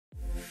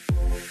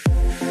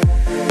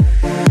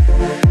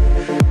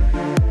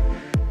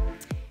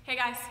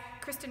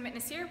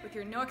with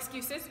your No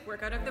Excuses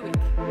workout of the week.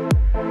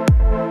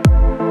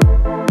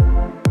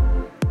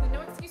 The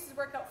No Excuses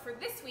workout for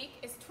this week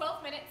is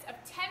 12 minutes of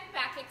 10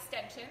 back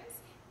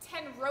extensions,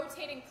 10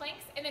 rotating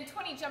planks, and then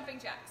 20 jumping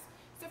jacks.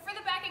 So for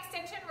the back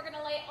extension, we're going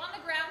to lay on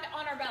the ground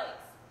on our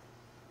bellies.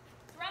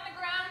 So we're on the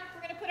ground,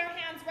 we're going to put our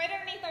hands right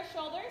underneath our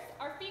shoulders.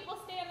 Our feet will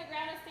stay on the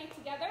ground and stay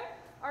together.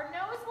 Our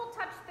nose will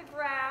touch the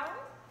ground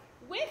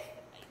with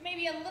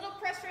maybe a little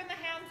pressure in the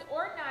hands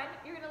or none.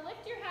 You're going to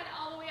lift your head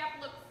all the way up,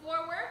 look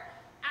forward,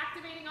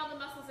 activating all the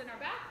muscles in our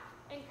back,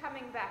 and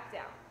coming back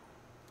down.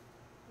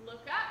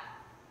 Look up,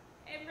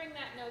 and bring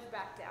that nose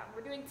back down.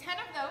 We're doing 10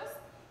 of those.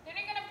 Then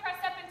you're going to press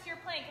up into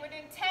your plank. We're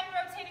doing 10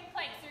 rotating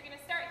planks. So you're going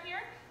to start here.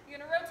 You're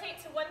going to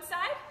rotate to one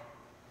side,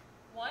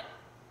 one,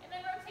 and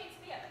then rotate to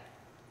the other,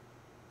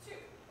 two.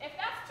 If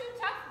that's too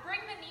tough,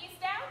 bring the knees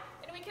down,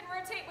 and we can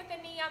rotate with the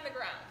knee on the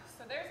ground.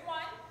 So there's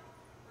one,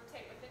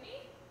 rotate with the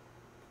knee,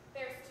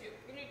 there's two.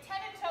 You're going to do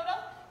 10 in total.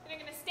 Then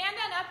you're going to stand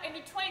on up and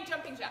do 20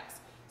 jumping jacks.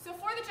 So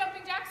for the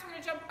jumping jacks, we're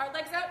going to jump our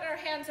legs out and our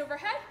hands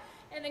overhead,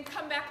 and then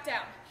come back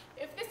down.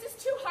 If this is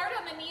too hard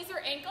on the knees or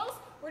ankles,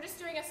 we're just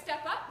doing a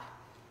step up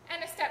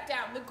and a step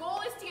down. The goal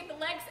is to get the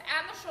legs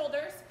and the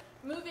shoulders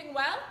moving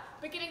well,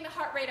 but getting the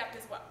heart rate up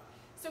as well.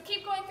 So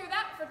keep going through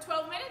that for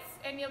 12 minutes,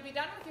 and you'll be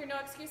done with your No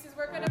Excuses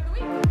workout of the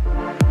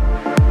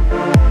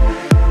week.